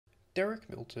Derek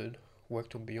Milton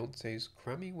worked on Beyonce's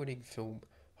Grammy-winning film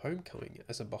Homecoming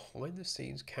as a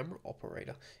behind-the-scenes camera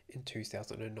operator in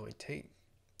 2019.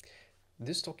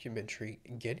 This documentary,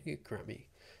 Getting a Grammy,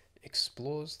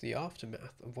 explores the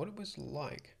aftermath of what it was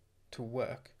like to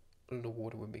work on an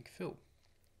award-winning film.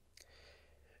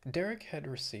 Derek had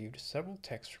received several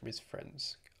texts from his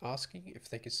friends asking if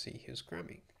they could see his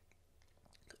Grammy.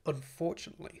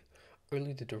 Unfortunately,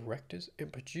 only the directors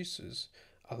and producers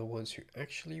are the ones who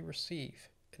actually receive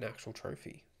an actual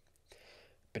trophy.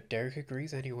 But Derek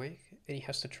agrees anyway, and he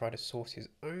has to try to source his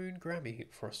own Grammy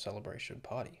for a celebration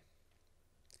party.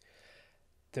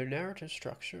 The narrative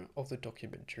structure of the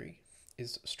documentary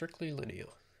is strictly linear,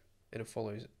 and it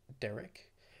follows Derek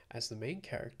as the main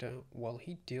character while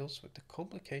he deals with the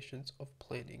complications of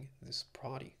planning this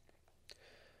party.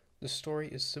 The story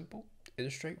is simple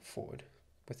and straightforward,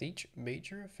 with each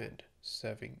major event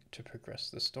serving to progress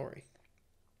the story.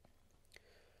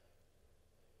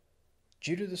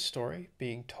 Due to the story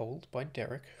being told by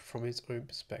Derek from his own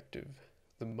perspective,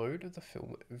 the mode of the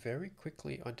film very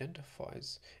quickly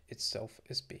identifies itself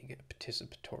as being a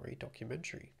participatory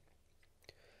documentary.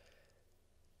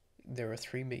 There are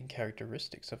three main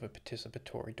characteristics of a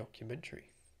participatory documentary.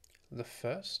 The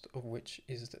first of which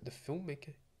is that the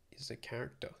filmmaker is a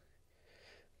character.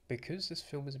 Because this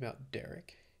film is about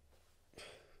Derek,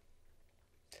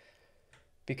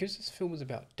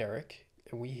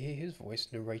 and we hear his voice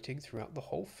narrating throughout the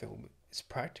whole film, it's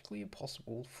practically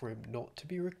impossible for him not to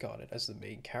be regarded as the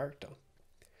main character.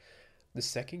 The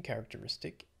second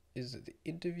characteristic is that the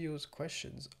interviewer's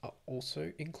questions are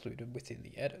also included within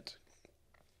the edit.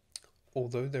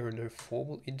 Although there are no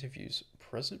formal interviews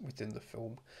present within the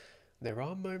film, there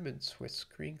are moments where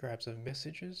screen grabs of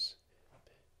message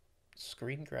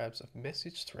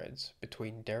threads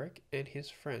between Derek and his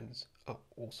friends are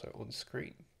also on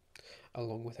screen,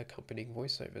 along with accompanying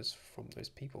voiceovers from those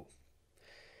people.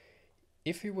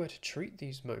 If we were to treat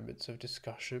these moments of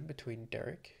discussion between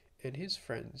Derek and his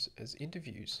friends as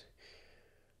interviews,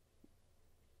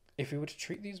 we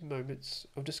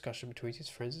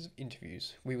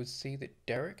would see that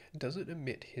Derek doesn't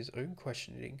omit his own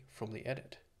questioning from the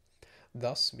edit,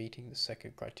 thus meeting the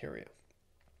second criteria.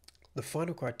 The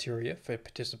final criteria for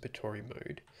participatory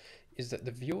mode is that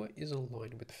the viewer is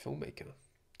aligned with the filmmaker.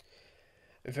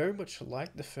 Very much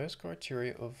like the first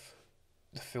criteria of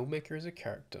the filmmaker as a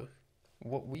character,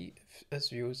 what we as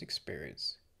viewers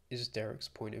experience is Derek's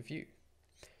point of view.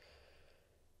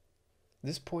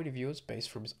 This point of view is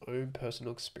based from his own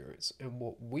personal experience, and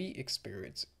what we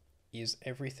experience is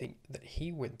everything that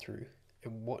he went through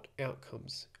and what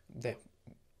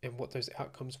those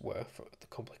outcomes were for the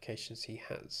complications he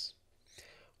has,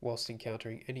 whilst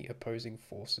encountering any opposing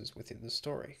forces within the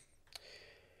story.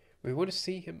 We want to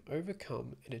see him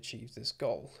overcome and achieve this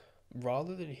goal,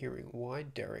 rather than hearing why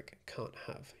Derek can't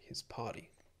have his party.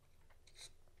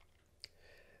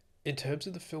 In terms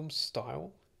of the film's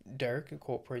style, Derek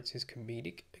incorporates his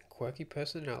comedic and quirky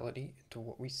personality into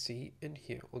what we see and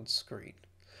hear on screen,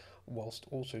 whilst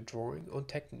also drawing on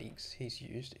techniques he's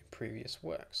used in previous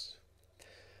works.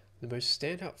 The most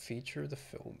standout feature of the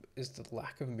film is the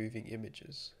lack of moving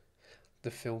images. The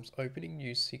film's opening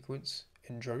news sequence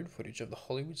and drone footage of the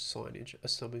Hollywood signage are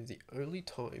some of the only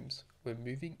times where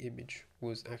moving image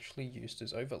was actually used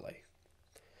as overlay.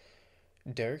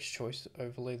 Derek's choice to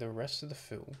overlay the rest of the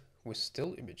film with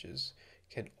still images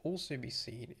can also be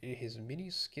seen in his mini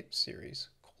skit series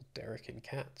called Derek and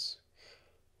Cats,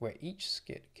 where each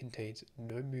skit contains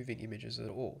no moving images at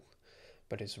all,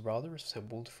 but is rather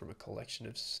assembled from a collection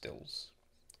of stills.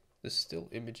 The still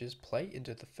images play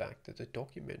into the fact that the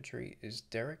documentary is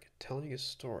Derek telling a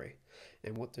story,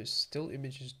 and what those still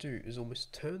images do is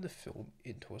almost turn the film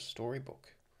into a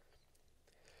storybook.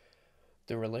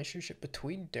 The relationship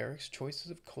between Derek's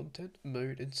choices of content,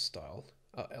 mode, and style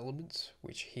are elements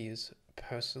which he is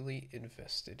personally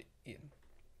invested in.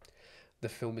 The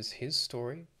film is his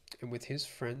story, and with his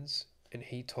friends, and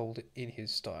he told it in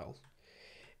his style.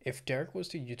 If Derek was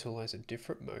to utilize a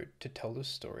different mode to tell the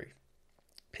story,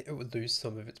 it would lose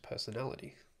some of its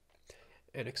personality.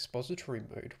 An expository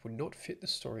mode would not fit the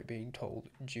story being told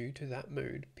due to that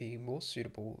mode being more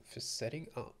suitable for setting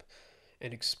up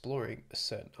and exploring a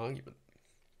certain argument.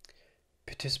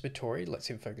 Participatory lets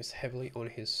him focus heavily on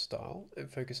his style and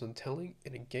focus on telling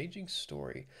an engaging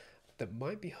story that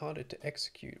might be harder to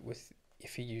execute with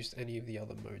if he used any of the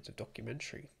other modes of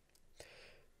documentary.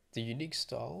 The unique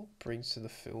style he brings to the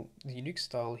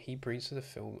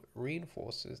film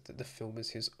reinforces that the film is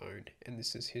his own and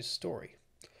this is his story.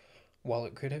 While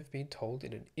it could have been told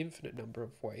in an infinite number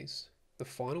of ways, the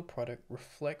final product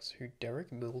reflects who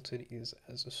Derek Middleton is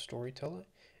as a storyteller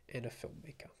and a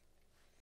filmmaker.